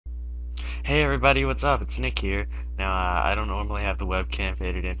Hey everybody, what's up? It's Nick here. Now, I don't normally have the webcam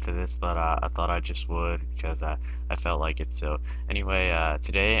faded in for this, but I thought I just would because I felt like it. So, anyway,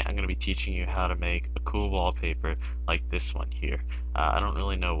 today I'm going to be teaching you how to make a cool wallpaper like this one here. I don't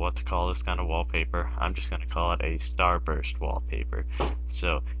really know what to call this kind of wallpaper. I'm just going to call it a starburst wallpaper.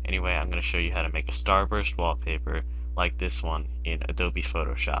 So, anyway, I'm going to show you how to make a starburst wallpaper like this one in Adobe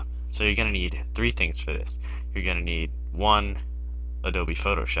Photoshop. So, you're going to need three things for this. You're going to need one, Adobe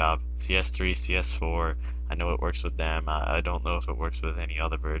Photoshop, CS3, CS4. I know it works with them. I don't know if it works with any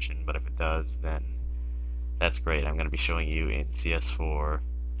other version, but if it does, then that's great. I'm going to be showing you in CS4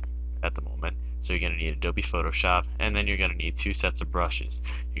 at the moment. So you're going to need Adobe Photoshop, and then you're going to need two sets of brushes.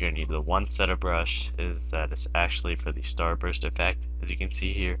 You're going to need the one set of brushes that is actually for the starburst effect, as you can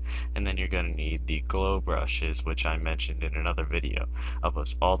see here, and then you're going to need the glow brushes, which I mentioned in another video. I'll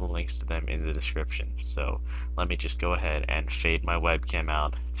post all the links to them in the description. So let me just go ahead and fade my webcam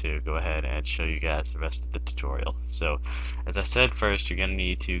out to go ahead and show you guys the rest of the tutorial. So as I said, first you're going to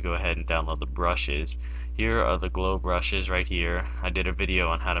need to go ahead and download the brushes. Here are the glow brushes right here. I did a video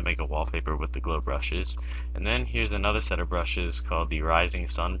on how to make a wallpaper with the glow brushes. And then here's another set of brushes called the rising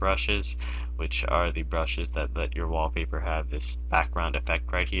sun brushes, which are the brushes that let your wallpaper have this background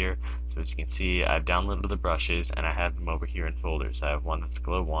effect right here. So as you can see, I've downloaded the brushes and I have them over here in folders. I have one that's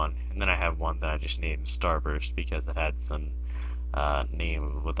glow 1, and then I have one that I just named starburst because it had some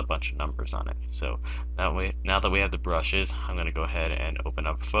name with a bunch of numbers on it. So now that we have the brushes, I'm going to go ahead and open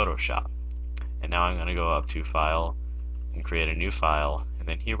up Photoshop. And now I'm going to go up to File and create a new file, and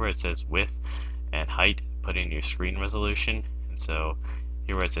then here where it says width and height, put in your screen resolution. And so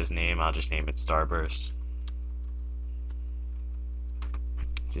here where it says name, I'll just name it Starburst,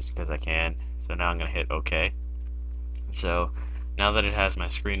 just because I can. So now I'm going to hit OK. So now that it has my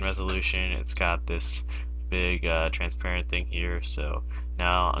screen resolution, it's got this big transparent thing here. So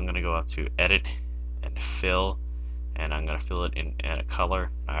now I'm going to go up to Edit and Fill, and I'm going to fill it in a color.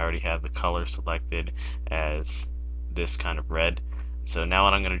 I already have the color selected as this kind of red. So now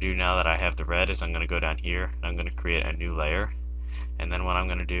what I'm going to do now that I have the red is I'm going to go down here and I'm going to create a new layer. And then what I'm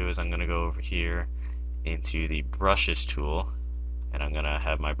going to do is I'm going to go over here into the brushes tool, and I'm going to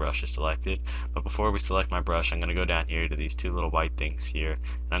have my brushes selected. But before we select my brush, I'm going to go down here to these two little white things here,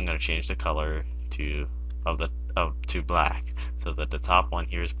 and I'm going to change the color to black, so that the top one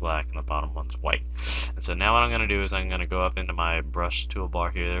here is black and the bottom one's white. And so now what I'm going to do is I'm going to go up into my brush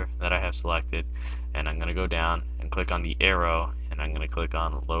toolbar here that I have selected, and I'm going to go down and click on the arrow, and I'm going to click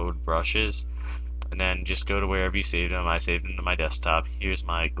on load brushes, and then just go to wherever you saved them. I saved them to my desktop. Here's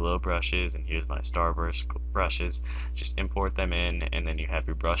my glow brushes and here's my starburst brushes. Just import them in, and then you have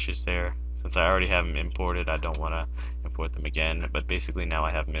your brushes there. Since I already have them imported, I don't want to import them again, but basically now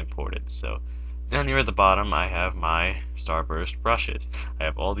I have them imported. So down here at the bottom, I have my starburst brushes. I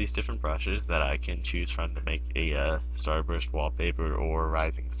have all these different brushes that I can choose from to make a starburst wallpaper or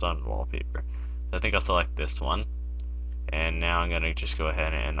rising sun wallpaper. So I think I'll select this one, and now I'm going to just go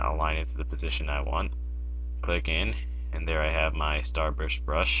ahead and align it to the position I want. Click in, and there I have my starburst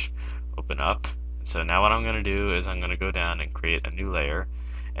brush open up. And so now what I'm going to do is I'm going to go down and create a new layer,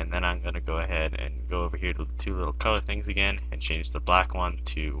 and then I'm going to go ahead and go over here to the two little color things again and change the black one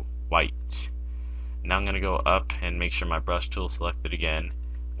to white. Now I'm going to go up and make sure my brush tool is selected again.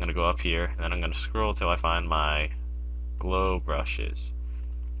 I'm going to go up here, and then I'm going to scroll till I find my glow brushes,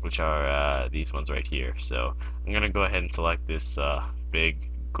 which are these ones right here. So I'm going to go ahead and select this big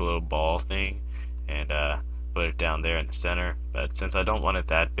glow ball thing and put it down there in the center. But since I don't want it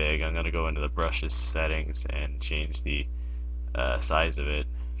that big, I'm going to go into the brushes settings and change the size of it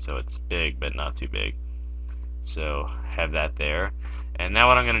so it's big but not too big. So have that there. And now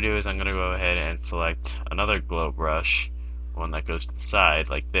what I'm going to do is I'm going to go ahead and select another glow brush, one that goes to the side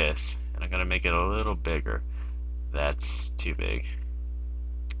like this, and I'm going to make it a little bigger. That's too big.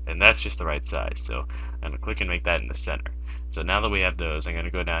 And that's just the right size, so I'm going to click and make that in the center. So now that we have those, I'm going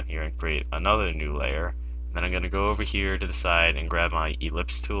to go down here and create another new layer. Then I'm going to go over here to the side and grab my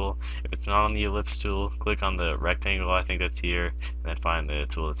ellipse tool. If it's not on the ellipse tool, click on the rectangle I think that's here, and then find the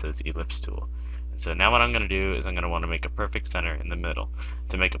tool that says ellipse tool. So now what I'm going to do is I'm going to want to make a perfect center in the middle.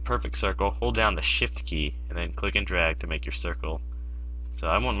 To make a perfect circle, hold down the shift key and then click and drag to make your circle. So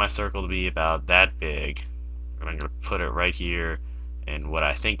I want my circle to be about that big, and I'm going to put it right here in what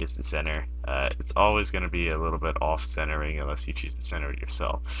I think is the center. It's always going to be a little bit off centering unless you choose to center it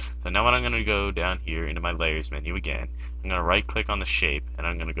yourself. So now what I'm going to go down here into my layers menu again. I'm going to right click on the shape, and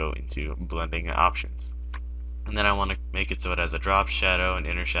I'm going to go into blending options. And then I want to make it so it has a drop shadow, an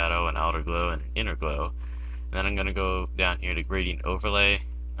inner shadow, an outer glow, and an inner glow. And then I'm going to go down here to gradient overlay.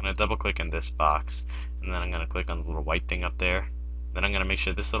 I'm going to double click in this box, and then I'm going to click on the little white thing up there. Then I'm going to make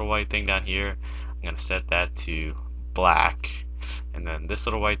sure this little white thing down here, I'm going to set that to black. And then this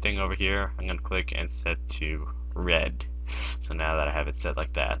little white thing over here, I'm going to click and set to red. So now that I have it set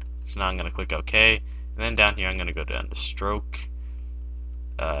like that. So now I'm going to click OK. And then down here I'm going to go down to stroke.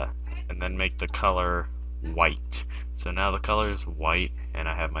 And then make the color white. So now the color is white and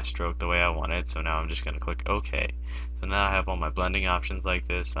I have my stroke the way I want it. So now I'm just going to click OK. So now I have all my blending options like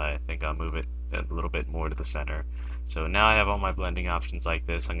this. I think I'll move it a little bit more to the center. So now I have all my blending options like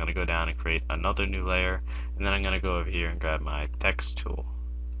this. I'm going to go down and create another new layer, and then I'm going to go over here and grab my text tool.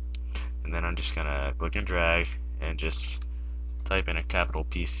 And then I'm just going to click and drag and just type in a capital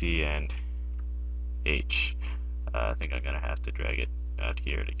PC and H. I think I'm going to have to drag it out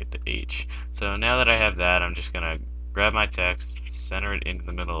here to get the H. So now that I have that, I'm just going to grab my text, center it into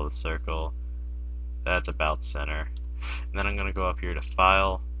the middle of the circle. That's about center. And then I'm going to go up here to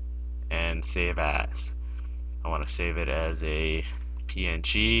File and Save As. I want to save it as a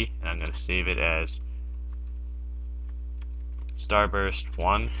PNG, and I'm going to save it as starburst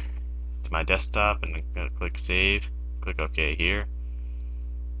 1 to my desktop, and I'm going to click Save, click OK here.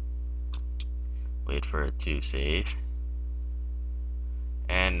 Wait for it to save.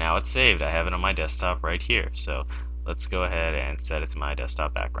 And now it's saved. I have it on my desktop right here. So let's go ahead and set it to my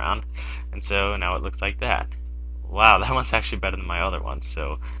desktop background. And so now it looks like that. Wow, that one's actually better than my other one.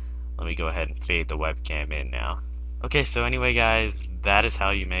 So let me go ahead and fade the webcam in now. Okay, so anyway guys, that is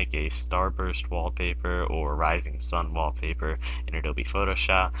how you make a starburst wallpaper or rising sun wallpaper in Adobe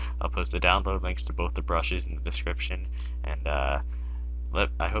Photoshop. I'll post the download links to both the brushes in the description, and I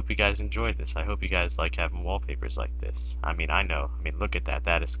hope you guys enjoyed this. I hope you guys like having wallpapers like this. I mean, I know. I mean, look at that.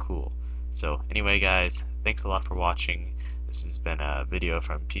 That is cool. So anyway guys, thanks a lot for watching. This has been a video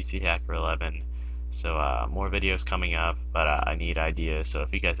from PC Hacker 11. So more videos coming up, but I need ideas. So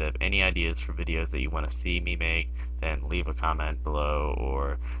if you guys have any ideas for videos that you want to see me make, then leave a comment below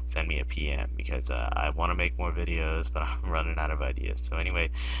or send me a PM, because I want to make more videos, but I'm running out of ideas. So anyway,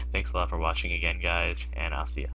 thanks a lot for watching again, guys, and I'll see you.